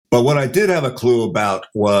But what I did have a clue about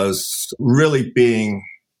was really being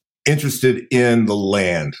interested in the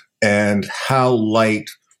land and how light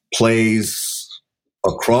plays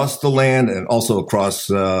across the land and also across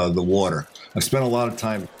the water. I've spent a lot of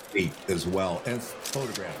time at sea as well and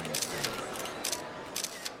photographing it.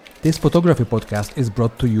 This photography podcast is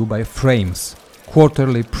brought to you by Frames,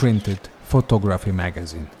 quarterly printed photography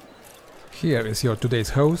magazine. Here is your today's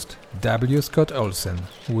host, W. Scott Olsen,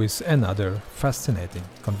 with another fascinating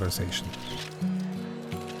conversation.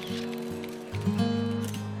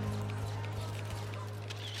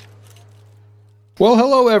 Well,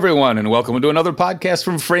 hello, everyone, and welcome to another podcast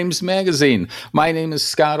from Frames Magazine. My name is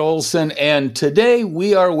Scott Olsen, and today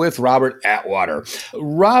we are with Robert Atwater.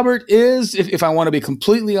 Robert is, if I want to be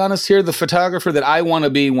completely honest here, the photographer that I want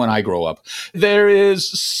to be when I grow up. There is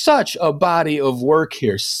such a body of work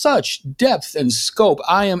here, such depth and scope.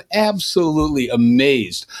 I am absolutely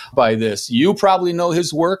amazed by this. You probably know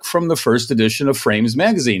his work from the first edition of Frames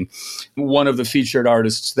Magazine, one of the featured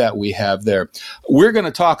artists that we have there. We're going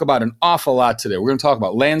to talk about an awful lot today. We're going to talk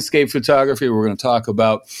about landscape photography. We're going to talk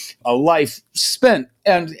about a life spent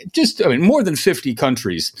and more than 50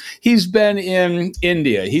 countries. He's been in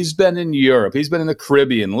India. He's been in Europe. He's been in the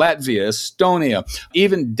Caribbean, Latvia, Estonia,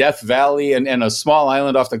 even Death Valley and a small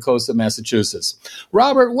island off the coast of Massachusetts.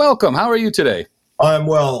 Robert, welcome. How are you today? I'm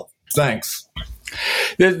well, thanks.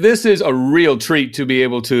 This is a real treat to be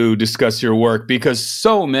able to discuss your work because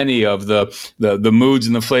so many of the moods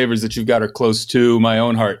and the flavors that you've got are close to my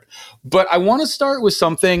own heart. But I want to start with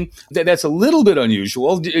something that's a little bit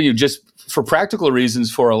unusual, just for practical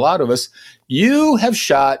reasons for a lot of us. You have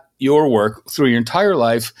shot your work through your entire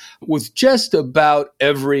life with just about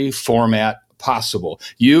every format possible.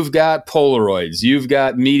 You've got Polaroids, you've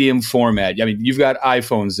got medium format. I mean, you've got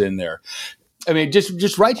iPhones in there. I mean,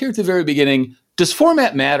 just right here at the very beginning, does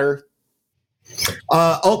format matter?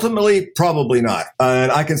 Ultimately, probably not.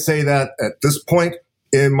 And I can say that at this point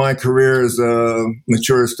in my career as a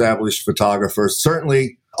mature, established photographer,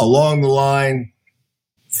 certainly along the line,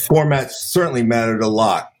 format certainly mattered a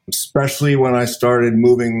lot, especially when I started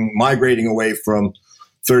migrating away from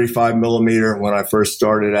 35 millimeter when I first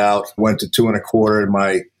started out, went to 2.25. And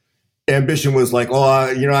my ambition was like,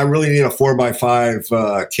 I really need a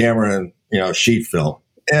 4x5 camera and, sheet film.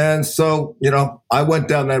 And so, I went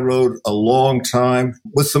down that road a long time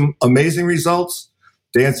with some amazing results.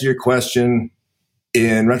 To answer your question,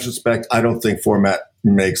 in retrospect, I don't think format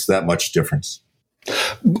makes that much difference.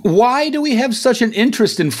 Why do we have such an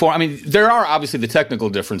interest in format? I mean, there are obviously the technical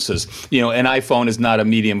differences. An iPhone is not a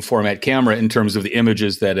medium format camera in terms of the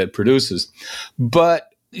images that it produces. But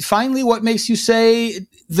finally, what makes you say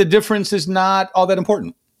the difference is not all that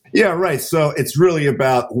important? Yeah, right. So it's really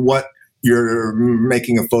about what you're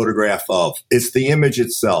making a photograph of. It's the image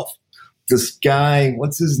itself. This guy,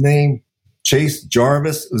 what's his name? Chase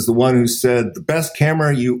Jarvis was the one who said, the best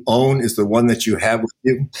camera you own is the one that you have with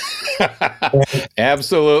you.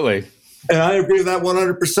 Absolutely. And I agree with that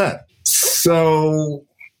 100%. So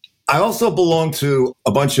I also belong to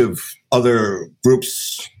a bunch of other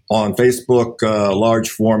groups on Facebook,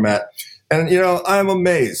 large format. And, I'm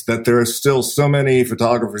amazed that there are still so many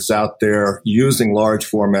photographers out there using large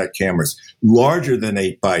format cameras, larger than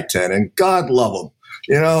 8x10, and God love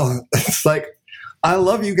them. It's like, I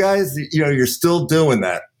love you guys. You're still doing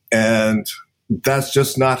that. And that's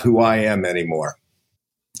just not who I am anymore.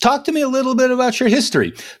 Talk to me a little bit about your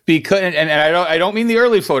history, because, and I don't mean the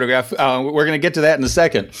early photograph. We're going to get to that in a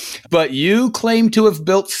second. But you claim to have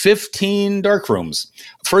built 15 darkrooms.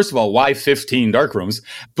 First of all, why 15 darkrooms?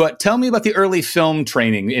 But tell me about the early film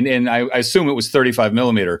training, and I assume it was 35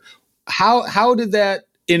 millimeter. How did that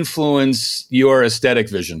influence your aesthetic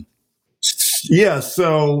vision? Yeah,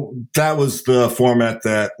 so that was the format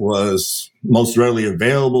that was most readily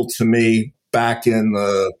available to me back in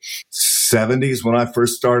the 70s when I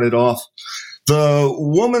first started off. The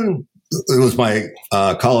woman, it was my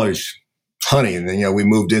college honey, and then we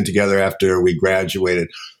moved in together after we graduated.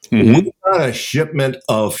 Mm-hmm. We got a shipment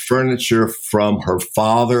of furniture from her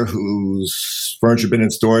father, whose furniture had been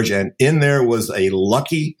in storage, and in there was a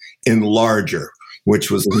Lucky Enlarger,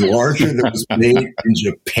 which was an enlarger that was made in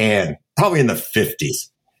Japan, probably in the 50s.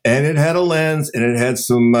 And it had a lens, and it had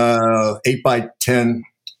some 8x10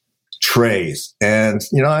 trays. And,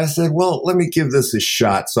 I said, well, let me give this a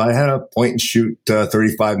shot. So I had a point and shoot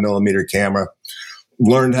 35 millimeter camera,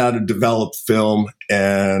 learned how to develop film,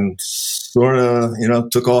 and sort of,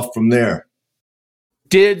 took off from there.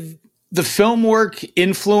 Did the film work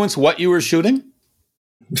influence what you were shooting?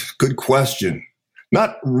 Good question.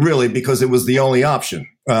 Not really, because it was the only option.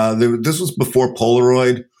 This was before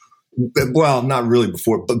Polaroid. Well, not really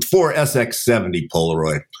before, but before SX70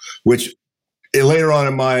 Polaroid, which later on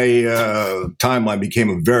in my timeline became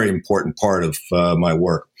a very important part of my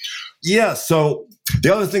work. Yeah, so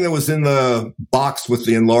the other thing that was in the box with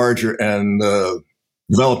the enlarger and the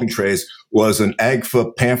developing trays was an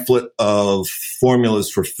AGFA pamphlet of formulas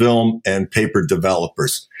for film and paper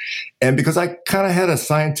developers. And because I kind of had a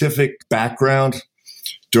scientific background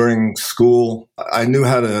during school, I knew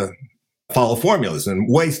how to follow formulas and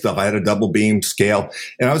weigh stuff. I had a double beam scale,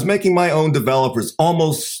 and I was making my own developers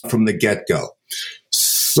almost from the get-go.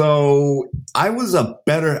 So I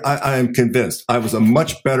am convinced I was a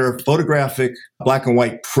much better photographic black and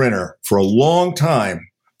white printer for a long time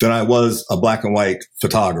than I was a black and white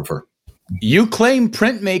photographer. You claim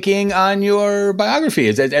printmaking on your biography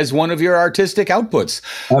as one of your artistic outputs.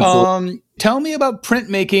 Tell me about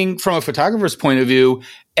printmaking from a photographer's point of view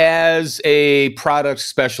as a product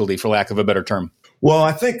specialty, for lack of a better term. Well,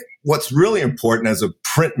 I think what's really important as a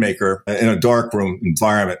printmaker in a darkroom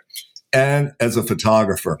environment and as a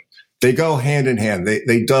photographer, they go hand in hand.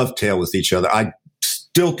 They dovetail with each other. I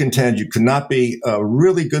still contend you could not be a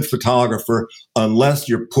really good photographer unless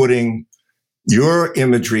you're putting your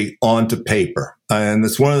imagery onto paper. And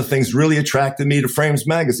that's one of the things really attracted me to Frames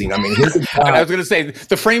Magazine. I mean, here's a guy. I was going to say,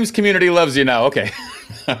 the Frames community loves you now. Okay.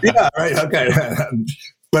 Yeah, right. Okay.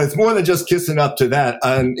 But it's more than just kissing up to that.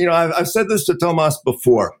 And, I've said this to Tomas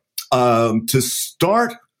before. To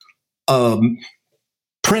start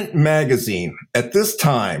print magazine at this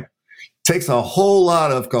time takes a whole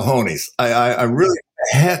lot of cojones. I really,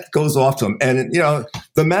 hat goes off to them. And,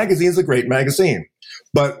 the magazine is a great magazine.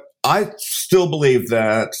 But I still believe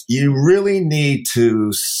that you really need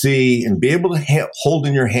to see and be able to hold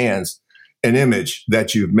in your hands an image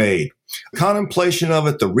that you've made. Contemplation of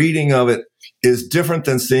it, the reading of it is different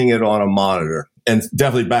than seeing it on a monitor. And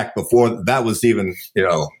definitely back before that was even,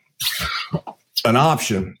 an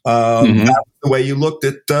option. That's the way you looked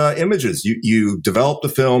at images. You developed the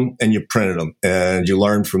film and you printed them and you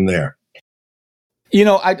learned from there.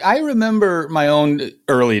 I remember my own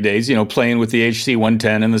early days, playing with the HC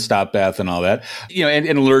 110 and the stop bath and all that,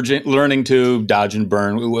 and learning to dodge and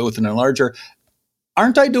burn with an enlarger.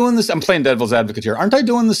 Aren't I doing this? I'm playing devil's advocate here. Aren't I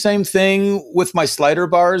doing the same thing with my slider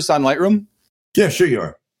bars on Lightroom? Yeah, sure you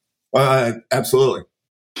are. Absolutely.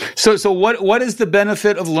 So what is the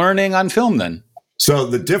benefit of learning on film then? So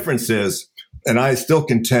the difference is, and I still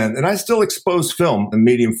contend, and I still expose film in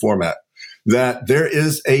medium format, that there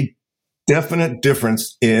is a definite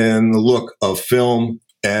difference in the look of film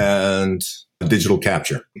and digital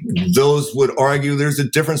capture. Those would argue there's a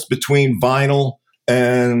difference between vinyl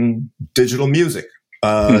and digital music.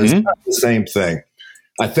 It's not the same thing.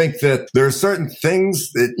 I think that there are certain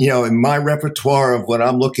things that, in my repertoire of what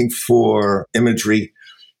I'm looking for imagery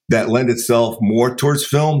that lend itself more towards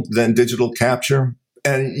film than digital capture.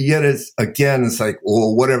 And yet it's like,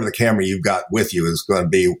 well, whatever the camera you've got with you is going to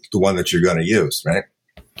be the one that you're going to use, right?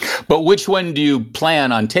 But which one do you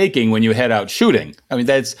plan on taking when you head out shooting? I mean,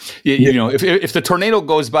 that's, if the tornado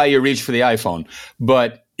goes by, you reach for the iPhone.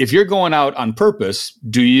 But if you're going out on purpose,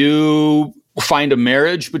 do you find a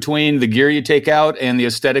marriage between the gear you take out and the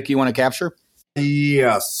aesthetic you want to capture?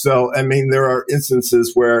 Yeah. So, there are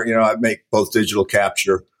instances where, I make both digital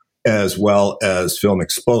capture as well as film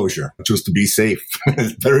exposure, just to be safe.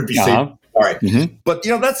 It's better to be safe. All right. Mm-hmm. But,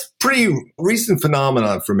 that's pretty recent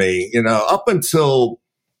phenomenon for me. Up until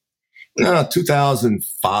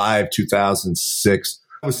 2005, 2006,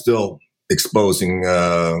 I was still exposing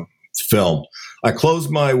film. I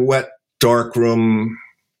closed my wet darkroom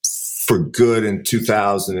for good in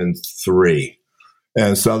 2003.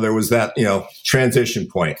 And so there was that, transition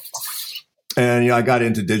point. And, I got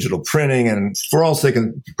into digital printing, and for all sake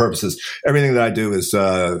and purposes, everything that I do is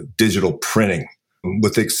digital printing,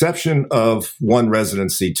 with the exception of one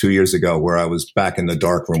residency 2 years ago where I was back in the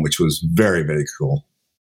darkroom, which was very, very cool.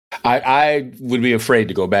 I would be afraid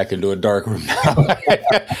to go back into a darkroom now.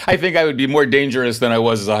 I think I would be more dangerous than I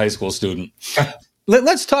was as a high school student.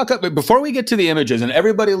 Let's talk, before we get to the images, and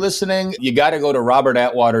everybody listening, you got to go to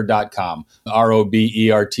robertatwater.com,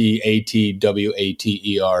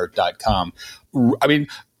 robertatwater.com.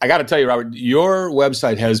 I got to tell you, Robert, your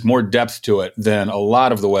website has more depth to it than a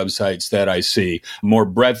lot of the websites that I see. More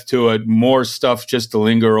breadth to it, more stuff just to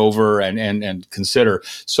linger over and consider.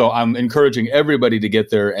 So I'm encouraging everybody to get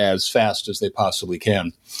there as fast as they possibly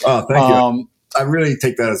can. Oh, thank you. I really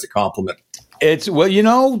take that as a compliment. I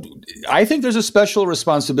think there's a special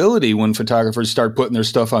responsibility when photographers start putting their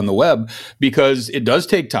stuff on the web, because it does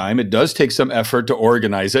take time. It does take some effort to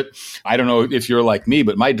organize it. I don't know if you're like me,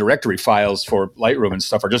 but my directory files for Lightroom and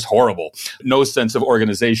stuff are just horrible. No sense of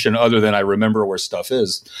organization other than I remember where stuff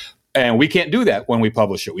is. And we can't do that when we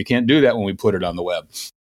publish it. We can't do that when we put it on the web.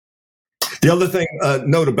 The other thing,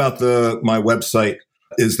 note about my website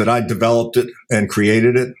is that I developed it and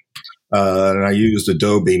created it. And I used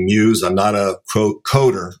Adobe Muse. I'm not a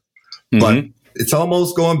coder, but it's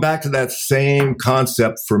almost going back to that same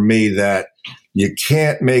concept for me that you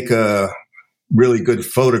can't make a really good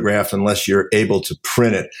photograph unless you're able to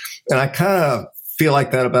print it. And I kind of feel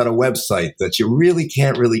like that about a website, that you really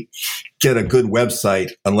can't really get a good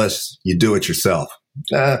website unless you do it yourself.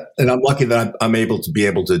 And I'm lucky that I'm able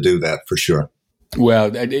to do that for sure.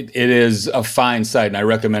 Well, it is a fine site, and I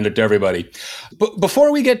recommend it to everybody. But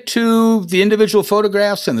before we get to the individual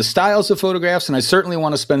photographs and the styles of photographs, and I certainly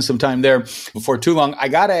want to spend some time there before too long, I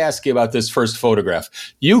got to ask you about this first photograph.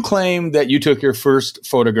 You claim that you took your first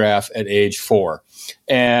photograph at age 4,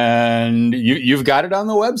 and you've got it on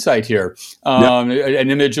the website here,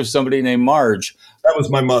 an image of somebody named Marge. That was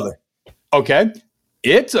my mother. Okay.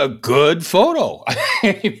 It's a good photo.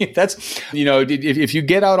 That's, if you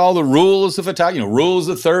get out all the rules of photography, rules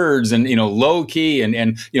of thirds and, low key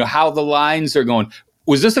and how the lines are going.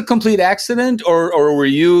 Was this a complete accident or were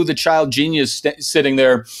you the child genius sitting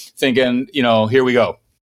there thinking, here we go?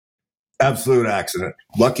 Absolute accident.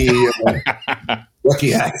 Lucky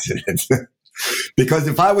accident. Because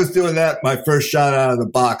if I was doing that, my first shot out of the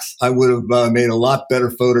box, I would have made a lot better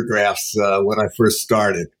photographs when I first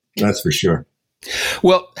started. That's for sure.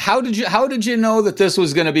 Well, how did you know that this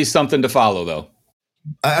was going to be something to follow, though?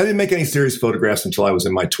 I didn't make any serious photographs until I was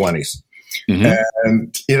in my 20s.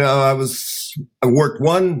 And, I worked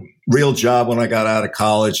one real job when I got out of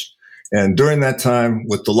college. And during that time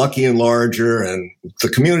with the Lucky Enlarger and the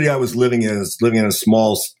community I was living in a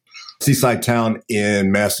small seaside town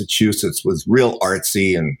in Massachusetts, was real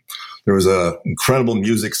artsy, and there was a incredible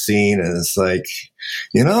music scene. And it's like,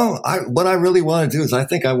 what I really want to do is I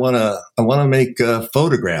think I want to make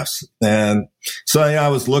photographs. And so I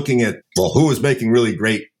was looking at, who was making really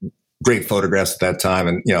great photographs at that time.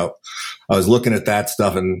 And, I was looking at that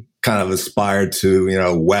stuff and kind of aspired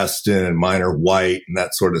to, Weston and Minor White and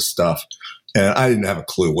that sort of stuff. And I didn't have a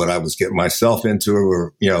clue what I was getting myself into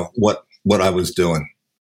or, what I was doing.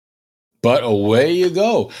 But away you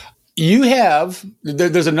go. You have,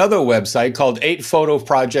 there's another website called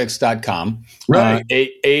 8photoprojects.com. Right.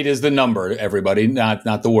 8 is the number, everybody, not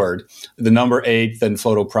the word. The number 8, then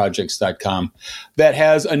photoprojects.com. That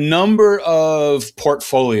has a number of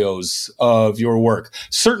portfolios of your work.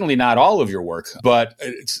 Certainly not all of your work, but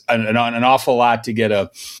it's an awful lot to get a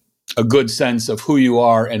good sense of who you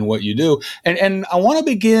are and what you do. And I want to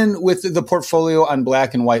begin with the portfolio on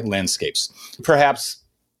black and white landscapes. Perhaps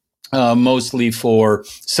mostly for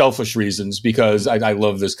selfish reasons, because I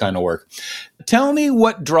love this kind of work. Tell me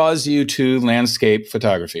what draws you to landscape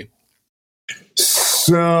photography.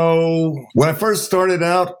 So when I first started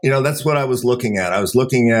out, that's what I was looking at. I was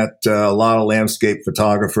looking at a lot of landscape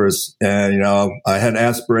photographers, and, I had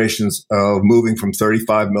aspirations of moving from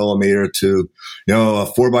 35 millimeter to, a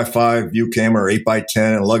 4x5 view camera or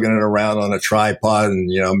 8x10 and lugging it around on a tripod and,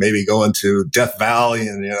 maybe going to Death Valley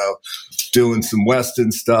and, doing some Western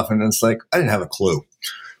stuff. And it's like, I didn't have a clue.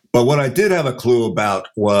 But what I did have a clue about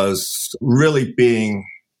was really being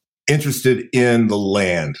interested in the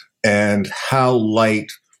land and how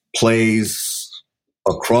light plays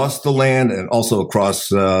across the land and also across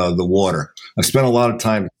the water. I spent a lot of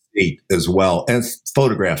time at sea as well, and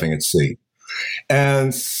photographing at sea.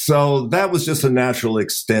 And so that was just a natural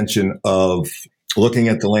extension of looking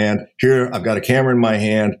at the land. Here, I've got a camera in my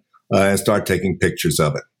hand and start taking pictures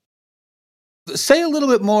of it. Say a little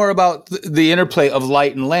bit more about the interplay of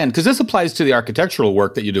light and land, because this applies to the architectural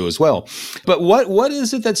work that you do as well. But what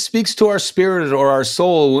is it that speaks to our spirit or our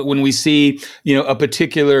soul when we see, a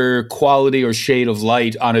particular quality or shade of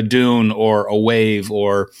light on a dune or a wave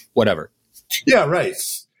or whatever? Yeah, right.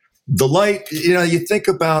 The light, you think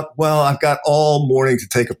about, I've got all morning to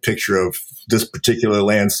take a picture of this particular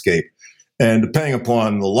landscape. And depending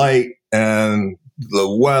upon the light and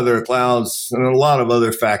the weather, clouds, and a lot of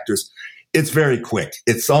other factors, it's very quick.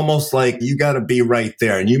 It's almost like you got to be right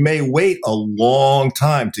there. And you may wait a long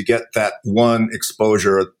time to get that one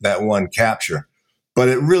exposure, that one capture. But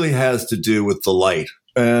it really has to do with the light.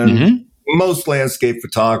 And most landscape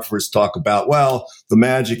photographers talk about, the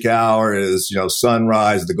magic hour is,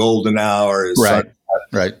 sunrise, the golden hour is sunrise.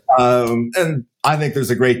 Right. And I think there's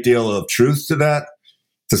a great deal of truth to that.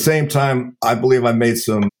 At the same time, I believe I made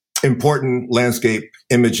some important landscape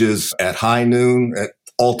images at high noon, at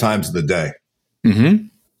all times of the day.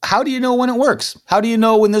 How do you know when it works? How do you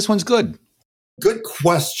know when this one's good? Good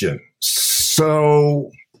question.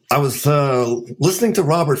 So I was listening to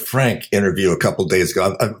Robert Frank interview a couple of days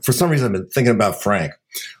ago. For some reason, I've been thinking about Frank.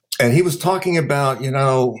 And he was talking about,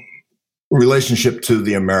 relationship to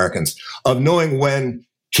the Americans, of knowing when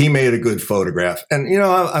he made a good photograph. And,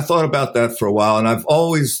 I thought about that for a while. And I've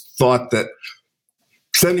always thought that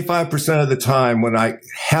 75% of the time when I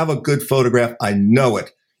have a good photograph, I know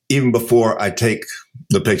it even before I take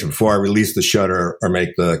the picture, before I release the shutter or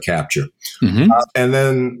make the capture. Mm-hmm. And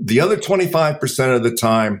then the other 25% of the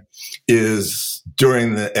time is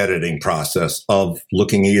during the editing process of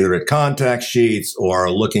looking either at contact sheets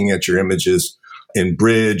or looking at your images in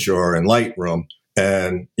Bridge or in Lightroom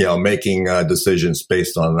and, making decisions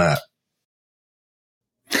based on that.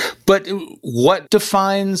 But what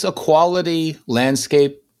defines a quality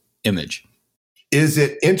landscape image? Is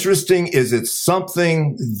it interesting? Is it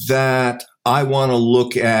something that I want to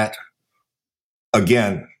look at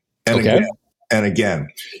again and again and again?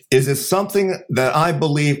 Is it something that I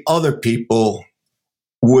believe other people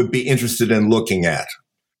would be interested in looking at?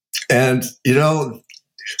 And,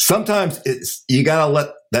 sometimes you got to let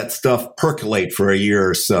that stuff percolate for a year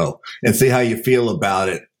or so and see how you feel about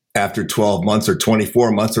it after 12 months or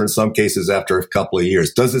 24 months, or in some cases after a couple of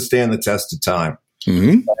years. Does it stand the test of time?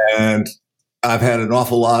 Mm-hmm. And I've had an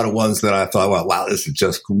awful lot of ones that I thought, well, wow, this is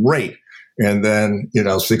just great. And then,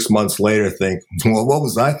 6 months later think, well, what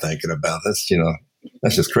was I thinking about this?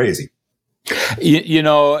 That's just crazy.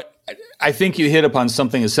 I think you hit upon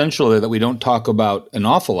something essential there that we don't talk about an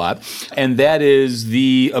awful lot, and that is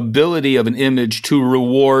the ability of an image to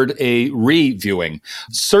reward a re-viewing.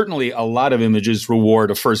 Certainly, a lot of images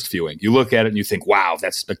reward a first viewing. You look at it and you think, wow,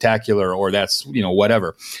 that's spectacular, or that's,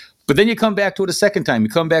 whatever. But then you come back to it a second time, you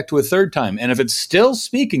come back to a third time, and if it's still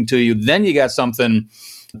speaking to you, then you got something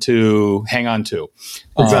to hang on to.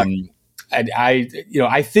 Exactly.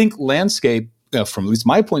 I think landscape, from at least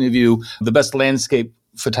my point of view, the best landscape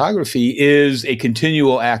photography is a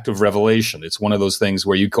continual act of revelation. It's one of those things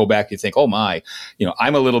where you go back, you think, oh my,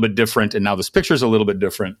 I'm a little bit different, and now this picture's a little bit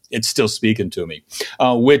different. It's still speaking to me,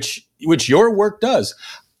 which your work does.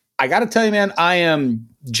 I got to tell you, man, I am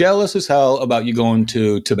jealous as hell about you going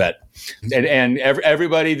to Tibet. And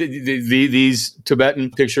everybody, these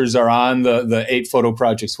Tibetan pictures are on the 8 Photo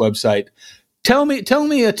Projects website. Tell me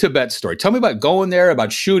a Tibet story. Tell me about going there,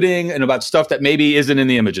 about shooting, and about stuff that maybe isn't in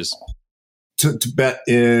the images. To Tibet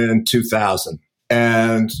in 2000,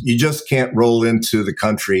 and you just can't roll into the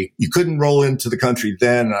country. You couldn't roll into the country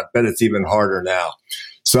then, and I bet it's even harder now.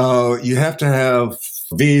 So you have to have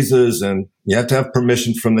visas, and you have to have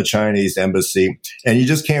permission from the Chinese embassy, and you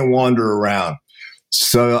just can't wander around.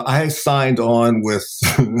 So I signed on with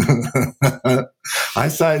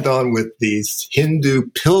these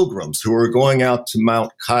Hindu pilgrims who were going out to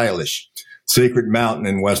Mount Kailash, sacred mountain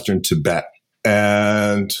in western Tibet,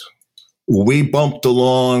 and we bumped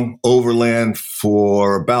along overland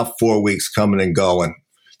for about 4 weeks, coming and going.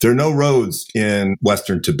 There are no roads in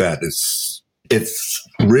western Tibet. It's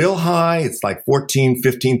real high. It's like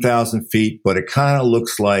 15,000 feet, but it kind of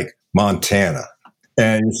looks like Montana.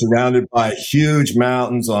 And you're surrounded by huge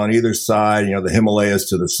mountains on either side, the Himalayas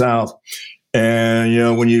to the south. And,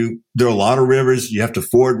 there are a lot of rivers. You have to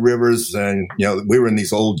ford rivers. And, we were in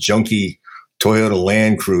these old junky Toyota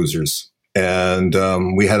Land Cruisers. And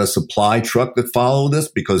we had a supply truck that followed us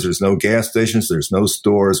because there's no gas stations, there's no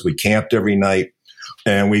stores. We camped every night.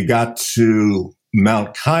 And we got to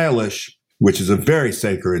Mount Kailash, which is a very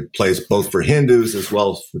sacred place, both for Hindus as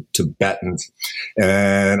well as for Tibetans.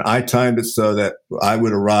 And I timed it so that I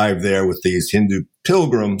would arrive there with these Hindu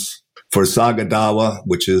pilgrims for Sagadawa,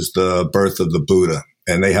 which is the birth of the Buddha.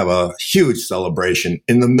 And they have a huge celebration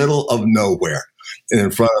in the middle of nowhere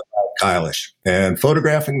in front of Mount Kailash. And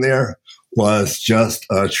photographing there was just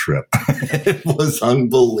a trip. It was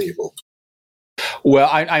unbelievable. Well,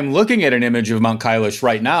 I'm looking at an image of Mount Kailash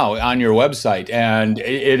right now on your website, and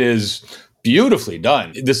it is beautifully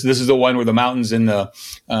done. This is the one where the mountains in the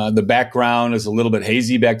background is a little bit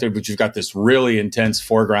hazy back there, but you've got this really intense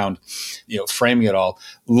foreground, framing it all.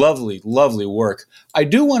 Lovely, lovely work. I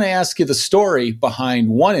do want to ask you the story behind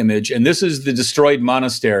one image, and this is the destroyed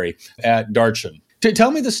monastery at Darchen.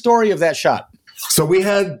 Tell me the story of that shot. So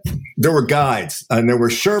there were guides and there were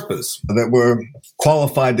Sherpas that were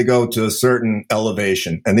qualified to go to a certain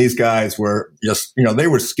elevation. And these guys were just, they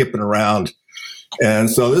were skipping around. And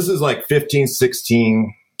so this is like 15,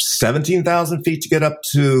 16, 17,000 feet to get up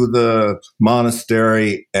to the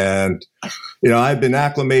monastery. And, I've been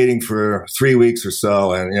acclimating for 3 weeks or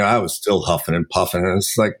so. And, I was still huffing and puffing. And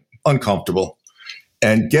it's like uncomfortable.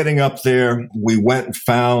 And getting up there, we went and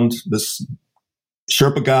found this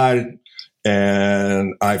Sherpa guide.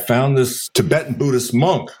 And I found this Tibetan Buddhist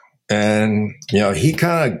monk, and, he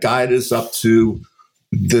kind of guided us up to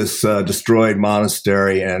this destroyed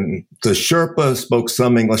monastery, and the Sherpa spoke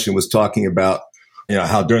some English and was talking about,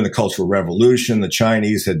 how during the Cultural Revolution, the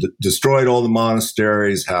Chinese had destroyed all the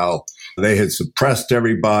monasteries, how they had suppressed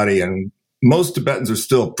everybody, and most Tibetans are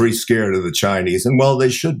still pretty scared of the Chinese, and well, they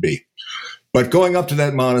should be. But going up to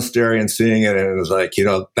that monastery and seeing it, and it was like,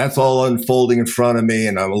 that's all unfolding in front of me,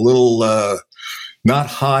 and I'm a little not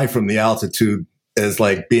high from the altitude as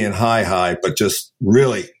like being high, but just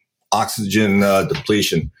really oxygen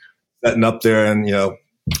depletion. Setting up there, and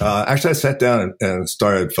actually I sat down and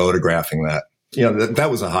started photographing that. That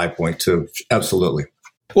was a high point too. Absolutely.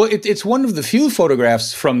 Well, it's one of the few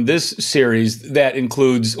photographs from this series that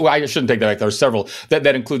includes, well, I shouldn't take that back. There are several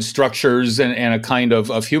that includes structures and a kind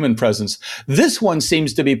of human presence. This one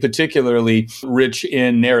seems to be particularly rich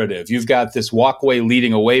in narrative. You've got this walkway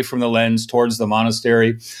leading away from the lens towards the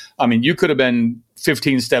monastery. I mean, you could have been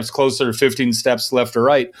 15 steps closer, 15 steps left or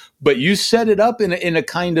right, but you set it up in a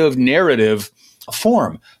kind of narrative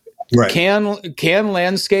form. Right. Can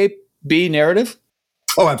landscape be narrative?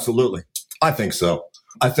 Oh, absolutely. I think so.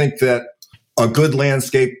 I think that a good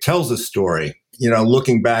landscape tells a story.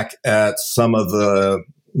 Looking back at some of the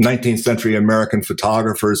 19th century American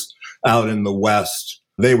photographers out in the West,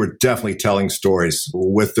 they were definitely telling stories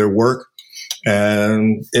with their work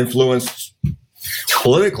and influenced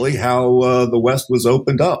politically how the West was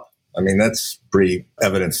opened up. I mean, that's pretty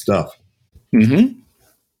evident stuff. Mm-hmm.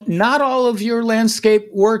 Not all of your landscape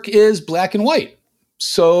work is black and white.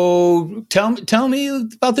 So tell me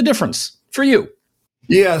about the difference for you.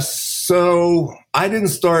 Yes. So I didn't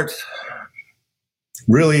start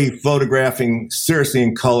really photographing seriously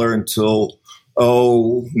in color until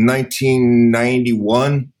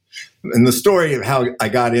 1991. And the story of how I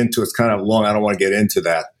got into it's kind of long. I don't want to get into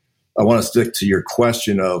that. I want to stick to your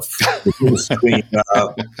question of between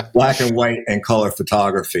black and white and color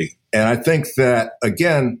photography. And I think that,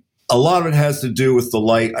 again, a lot of it has to do with the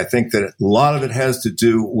light. I think that a lot of it has to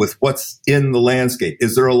do with what's in the landscape.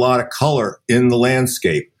 Is there a lot of color in the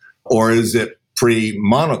landscape, or is it pretty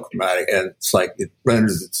monochromatic? And it's like it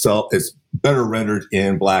renders itself, it's better rendered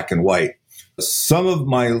in black and white. Some of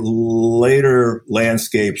my later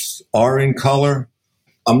landscapes are in color.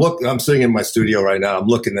 I'm sitting in my studio right now. I'm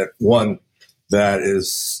looking at one that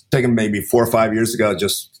is taken maybe 4 or 5 years ago.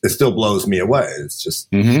 It still blows me away. It's just,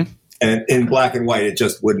 and in black and white, it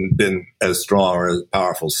just wouldn't have been as strong or as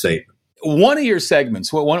powerful statement. One of your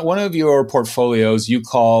segments, one of your portfolios, you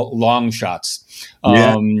call long shots,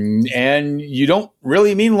 and you don't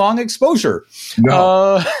really mean long exposure.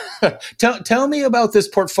 No. Tell me about this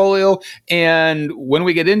portfolio, and when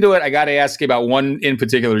we get into it, I got to ask you about one in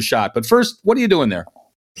particular shot. But first, what are you doing there?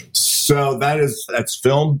 So that's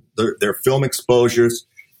film. They're film exposures.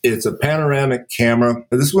 It's a panoramic camera.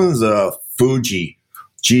 This one's a Fuji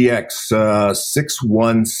GX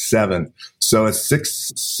 617. So it's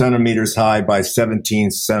 6 centimeters high by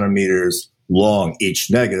 17 centimeters long each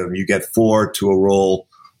negative. You get 4 to a roll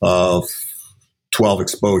of 12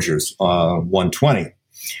 exposures, 120.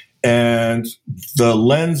 And the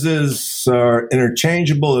lenses are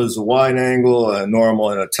interchangeable. There's a wide angle, a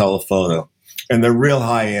normal, and a telephoto. And they're real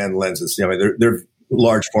high-end lenses. They're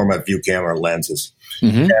large format view camera lenses.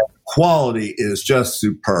 Mm-hmm. And quality is just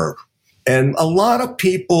superb. And a lot of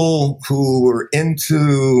people who are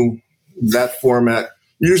into that format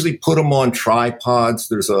usually put them on tripods.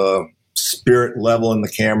 There's a spirit level in the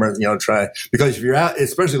camera, because if you're out,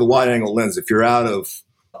 especially the wide angle lens, if you're out of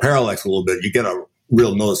parallax a little bit, you get a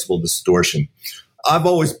real noticeable distortion. I've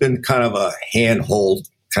always been kind of a handhold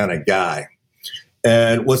kind of guy.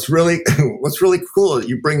 And what's really cool that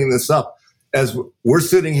you bringing this up, as we're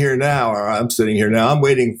sitting here now, or I'm sitting here now, I'm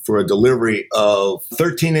waiting for a delivery of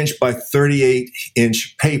 13-inch by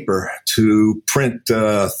 38-inch paper to print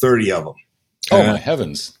 30 of them. Oh, my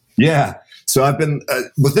heavens. Yeah. So I've been,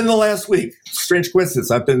 within the last week, strange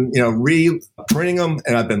coincidence, I've been, re-printing them,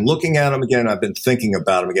 and I've been looking at them again. I've been thinking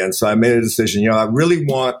about them again. So I made a decision, I really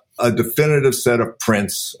want a definitive set of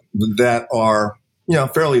prints that are,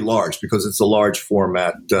 fairly large, because it's a large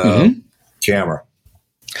format camera.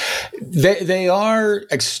 They are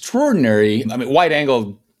extraordinary. I mean, wide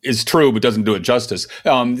angle is true, but doesn't do it justice.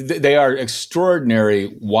 They are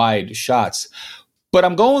extraordinary wide shots. But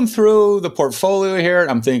I'm going through the portfolio here, and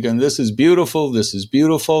I'm thinking, this is beautiful,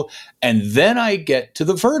 and then I get to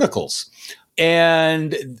the verticals.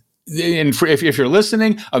 And if you're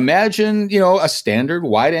listening, imagine, a standard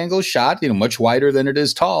wide angle shot, much wider than it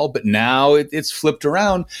is tall, but now it's flipped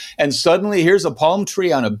around, and suddenly here's a palm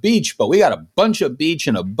tree on a beach, but we got a bunch of beach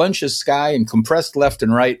and a bunch of sky and compressed left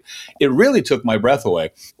and right. It really took my breath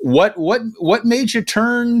away. What made you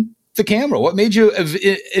turn the camera? What made you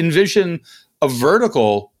envision a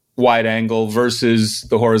vertical wide angle versus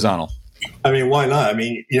the horizontal? I mean, why not? I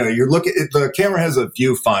mean, you're looking, the camera has a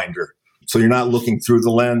viewfinder, so you're not looking through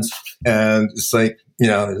the lens. And it's like,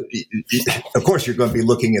 of course, you're going to be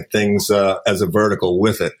looking at things as a vertical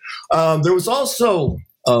with it. There was also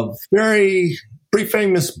a pretty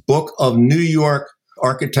famous book of New York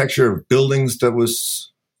architecture of buildings that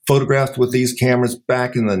was photographed with these cameras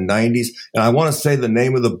back in the 90s. And I want to say the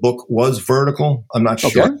name of the book was Vertical. I'm not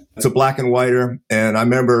sure. Okay. It's a black and whiter. And I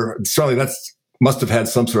remember, certainly that's must have had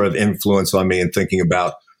some sort of influence on me in thinking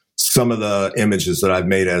about some of the images that I've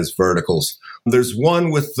made as verticals. There's one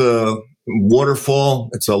with the waterfall.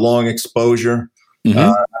 It's a long exposure.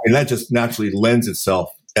 And that just naturally lends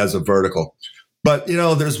itself as a vertical. But,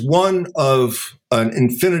 there's one of an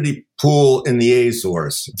infinity pool in the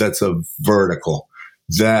Azores that's a vertical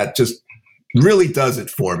that just really does it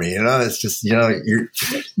for me. It's just, you're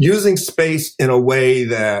using space in a way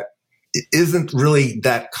that isn't really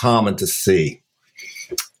that common to see.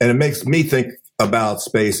 And it makes me think about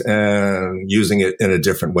space and using it in a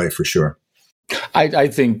different way for sure. I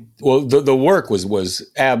think, well, the work was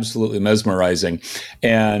absolutely mesmerizing.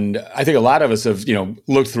 And I think a lot of us have,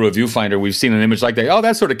 looked through a viewfinder. We've seen an image like that. Oh,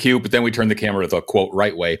 that's sort of cute. But then we turn the camera the quote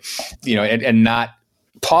right way, and not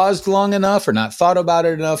paused long enough or not thought about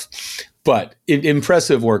it enough. But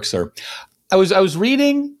impressive work, sir. I was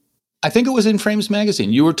reading, I think it was in Frames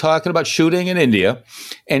Magazine. You were talking about shooting in India,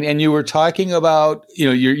 and you were talking about,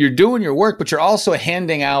 you're doing your work, but you're also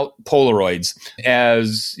handing out Polaroids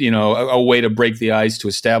as, a way to break the ice, to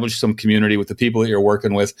establish some community with the people that you're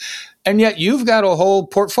working with. And yet you've got a whole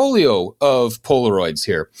portfolio of Polaroids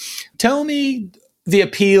here. Tell me the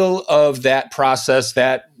appeal of that process,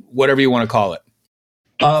 that whatever you want to call it.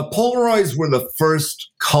 Polaroids were the first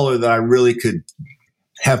color that I really could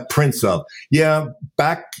have prints of. Yeah,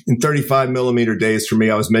 back in 35 millimeter days for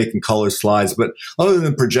me, I was making color slides, but other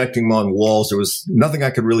than projecting them on walls, there was nothing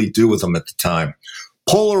I could really do with them at the time.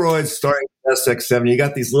 Polaroids starting with SX70, you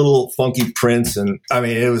got these little funky prints, and I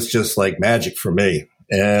mean, it was just like magic for me.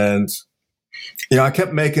 And, I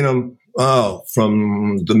kept making them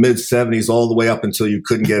from the mid 70s all the way up until you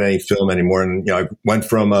couldn't get any film anymore. And, I went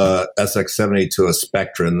from a SX70 to a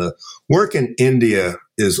Spectra, and the work in India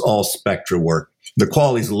is all Spectra work. The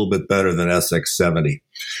quality is a little bit better than SX70.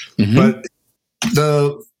 But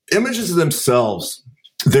the images themselves,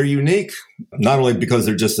 they're unique, not only because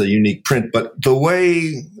they're just a unique print, but the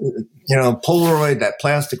way, Polaroid, that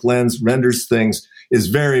plastic lens renders things is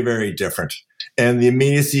very, very different. And the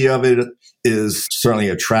immediacy of it is certainly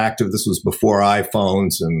attractive. This was before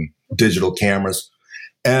iPhones and digital cameras.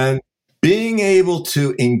 And being able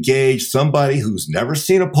to engage somebody who's never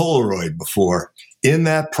seen a Polaroid before in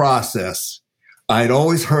that process, I'd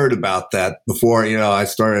always heard about that before, I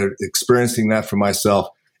started experiencing that for myself.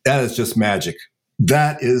 That is just magic.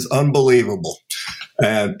 That is unbelievable.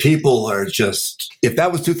 And people are just, if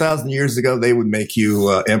that was 2,000 years ago, they would make you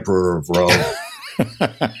Emperor of Rome.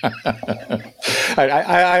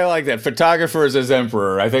 I like that. Photographers as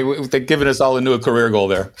emperor. I think they're giving us all a new career goal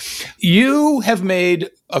there. You have made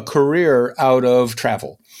a career out of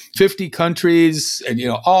travel. 50 countries, and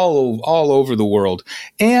all over the world.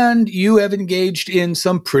 And you have engaged in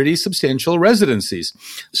some pretty substantial residencies.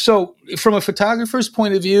 So from a photographer's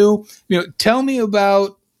point of view, tell me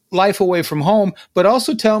about life away from home, but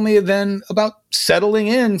also tell me then about settling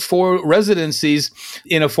in for residencies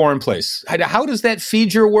in a foreign place. How does that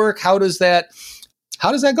feed your work? How does that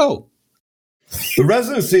go? The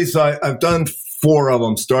residencies, I've done 4 of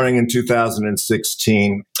them starting in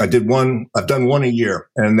 2016. I've done one a year,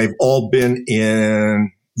 and they've all been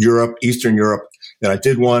in Europe, Eastern Europe. And I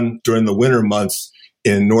did one during the winter months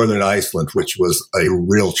in Northern Iceland, which was a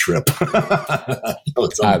real trip. I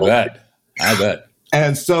bet.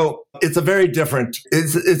 And so it's a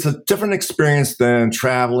different experience than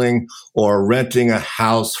traveling or renting a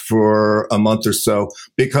house for a month or so,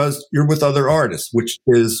 because you're with other artists, which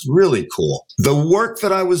is really cool. The work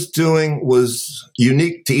that I was doing was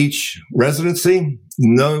unique to each residency.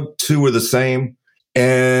 No 2 were the same.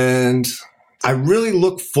 And I really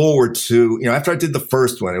look forward to, after I did the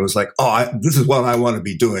first one, it was like, this is what I want to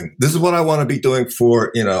be doing. This is what I want to be doing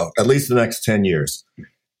for, at least the next 10 years.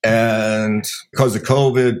 And because of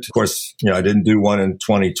COVID, of course, I didn't do one in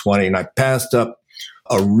 2020, and I passed up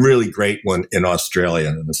a really great one in Australia.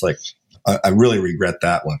 And it's like, I really regret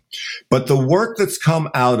that one. But the work that's come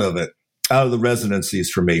out of the residencies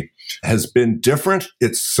for me has been different.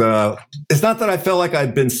 It's not that I felt like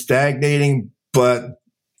I'd been stagnating, but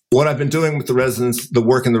what I've been doing with the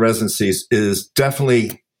work in the residencies is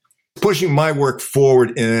definitely pushing my work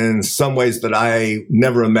forward in some ways that I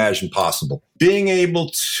never imagined possible. Being able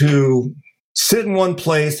to sit in one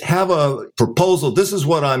place, have a proposal. This is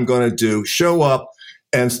what I'm going to do. Show up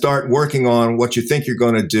and start working on what you think you're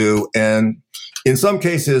going to do. And in some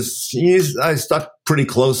cases, I stuck pretty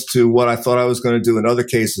close to what I thought I was going to do. In other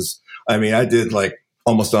cases, I mean, I did like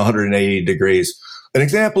almost 180 degrees. An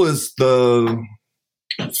example is the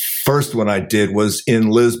first one I did was in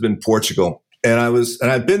Lisbon, Portugal. And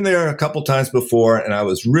I'd been there a couple times before, and I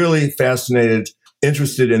was really fascinated,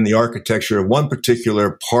 interested in the architecture of one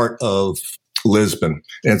particular part of Lisbon.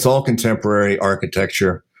 And it's all contemporary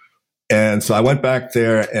architecture. And so I went back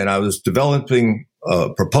there and I was developing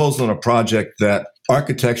a proposal and a project that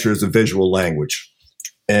architecture is a visual language,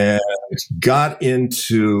 and got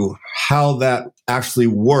into how that actually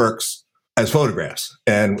works as photographs.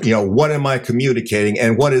 And, what am I communicating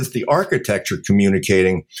and what is the architecture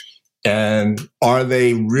communicating? And are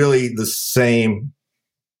they really the same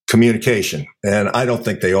communication? And I don't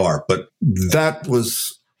think they are, but that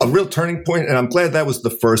was a real turning point. And I'm glad that was the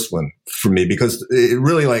first one for me, because it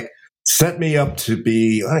really set me up to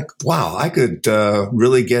be like, wow, I could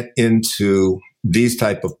really get into these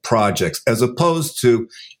type of projects as opposed to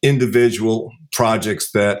individual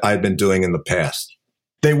projects that I'd been doing in the past.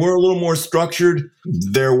 They were a little more structured.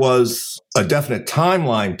 There was a definite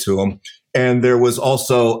timeline to them. And there was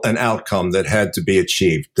also an outcome that had to be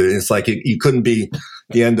achieved. It's like you couldn't be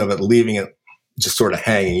the end of it, leaving it just sort of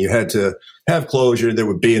hanging. You had to have closure. There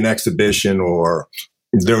would be an exhibition, or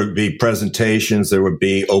there would be presentations. There would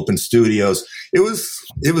be open studios. It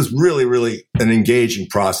was really, really an engaging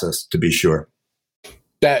process, to be sure.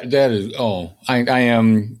 That is, I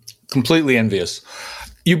am completely envious.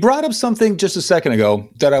 You brought up something just a second ago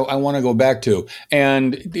that I want to go back to.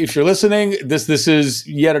 And if you're listening, this is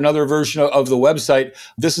yet another version of the website.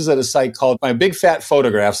 This is at a site called My Big Fat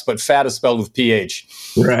Photographs, but fat is spelled with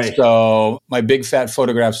PH. Right. So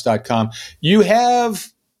mybigfatphotographs.com. You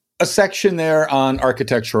have a section there on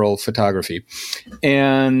architectural photography.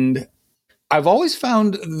 And I've always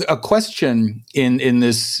found a question in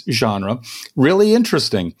this genre really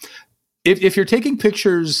interesting. If you're taking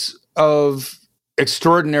pictures of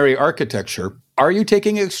extraordinary architecture, are you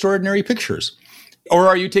taking extraordinary pictures? Or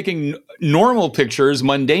are you taking normal pictures,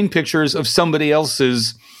 mundane pictures of somebody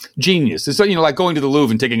else's genius? It's like going to the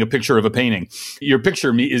Louvre and taking a picture of a painting. Your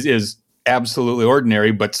picture is absolutely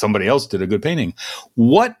ordinary, but somebody else did a good painting.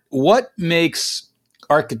 What makes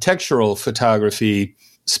architectural photography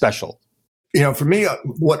special? For me,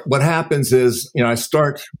 what happens is, I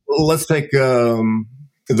start, let's take the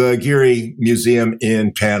Aguirre Museum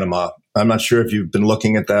in Panama. I'm not sure if you've been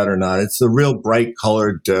looking at that or not. It's a real bright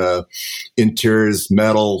colored interiors,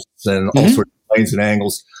 metals, and all sorts of planes and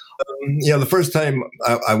angles. The first time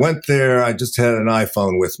I went there, I just had an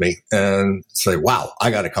iPhone with me and say, wow,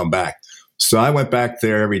 I got to come back. So I went back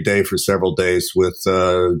there every day for several days with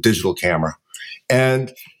a digital camera.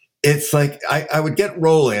 And it's like, I would get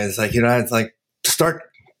rolling. It's like, it's like start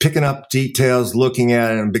picking up details, looking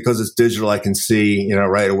at it. And because it's digital, I can see,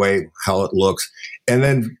 right away how it looks. And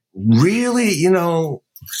then really,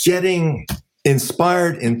 getting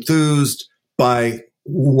inspired, enthused by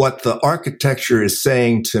what the architecture is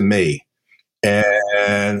saying to me.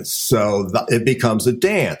 And so it becomes a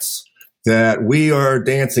dance that we are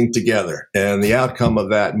dancing together. And the outcome of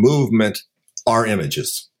that movement are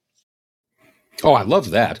images. Oh, I love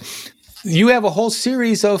that. You have a whole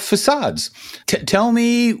series of facades. Tell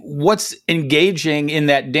me what's engaging in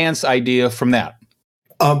that dance idea from that.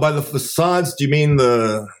 By the facades, do you mean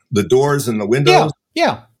the doors and the windows?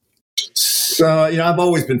 Yeah. So, I've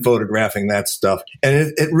always been photographing that stuff.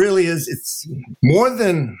 And it really is, it's more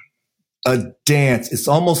than a dance. It's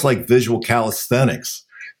almost like visual calisthenics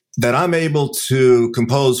that I'm able to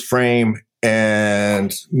compose, frame,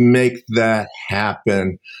 and make that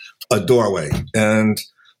happen. A doorway and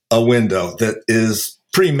a window that is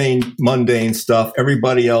pretty mundane stuff.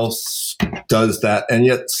 Everybody else does that. And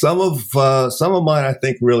yet some of mine, I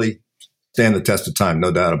think, really stand the test of time.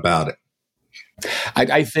 No doubt about it.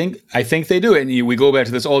 I think they do. And we go back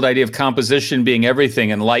to this old idea of composition being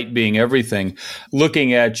everything and light being everything.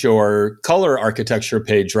 Looking at your color architecture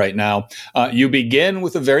page right now, you begin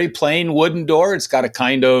with a very plain wooden door. It's got a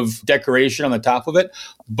kind of decoration on the top of it,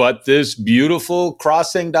 but this beautiful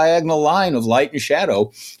crossing diagonal line of light and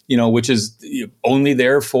shadow, which is only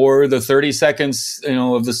there for the 30 seconds,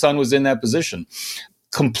 of the sun was in that position.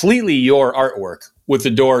 Completely your artwork with the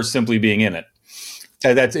door simply being in it.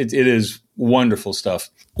 It is wonderful stuff.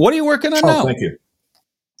 What are you working on now? Thank you.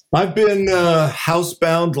 I've been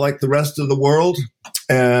housebound like the rest of the world,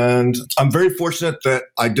 and I'm very fortunate that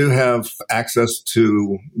I do have access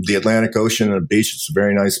to the Atlantic Ocean and a beach. It's a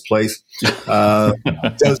very nice place.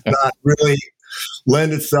 It does not really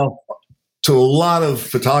lend itself to a lot of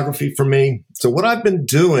photography for me. So what I've been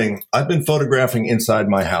doing, I've been photographing inside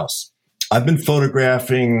my house. I've been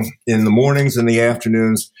photographing in the mornings and the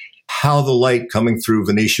afternoons how the light coming through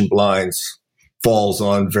Venetian blinds falls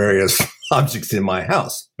on various objects in my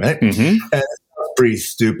house, right? Mm-hmm. And it's pretty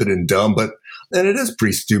stupid and dumb, but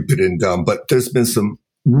there's been some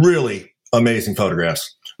really amazing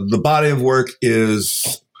photographs. The body of work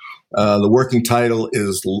is, the working title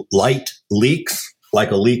is Light Leaks,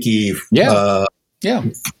 like a leaky film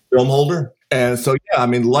holder. And so,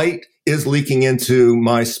 light is leaking into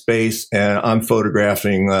my space, and I'm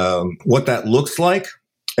photographing what that looks like.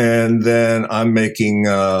 And then I'm making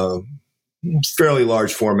fairly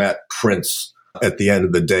large format prints at the end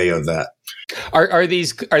of the day of that. Are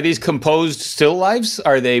these composed still lifes?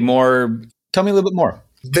 Are they more? Tell me a little bit more.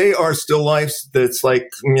 They are still lifes. That's like,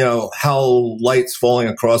 how light's falling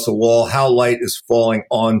across a wall, how light is falling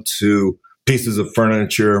onto pieces of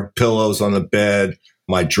furniture, pillows on the bed,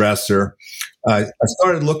 my dresser. I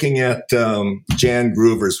started looking at Jan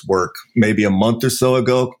Groover's work maybe a month or so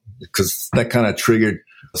ago, because that kind of triggered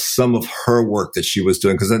some of her work that she was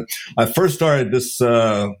doing. Because I first started this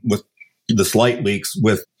with this light leaks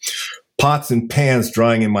with pots and pans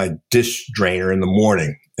drying in my dish drainer in the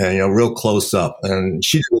morning, and real close up. And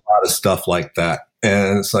she did a lot of stuff like that.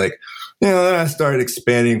 And it's like, then I started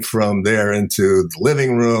expanding from there into the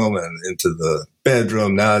living room and into the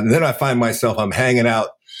bedroom. Now, and then I find myself, I'm hanging out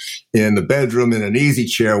in the bedroom in an easy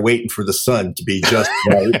chair, waiting for the sun to be just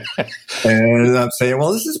right. And I'm saying,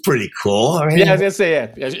 well, this is pretty cool. I was gonna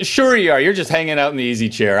say, yeah. Sure you are. You're just hanging out in the easy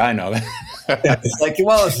chair. I know that. It's like,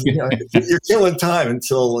 well, you're killing time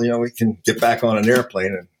until, we can get back on an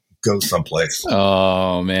airplane and go someplace.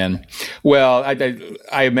 Oh, man. Well,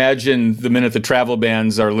 I imagine the minute the travel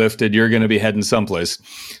bans are lifted, you're going to be heading someplace.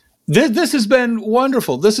 This has been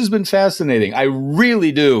wonderful. This has been fascinating. I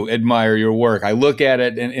really do admire your work. I look at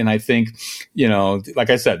it and I think, like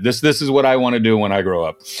I said, this is what I want to do when I grow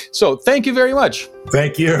up. So thank you very much.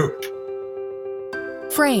 Thank you.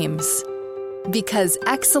 Frames. Because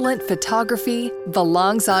excellent photography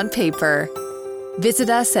belongs on paper.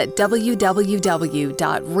 Visit us at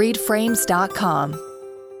www.readframes.com.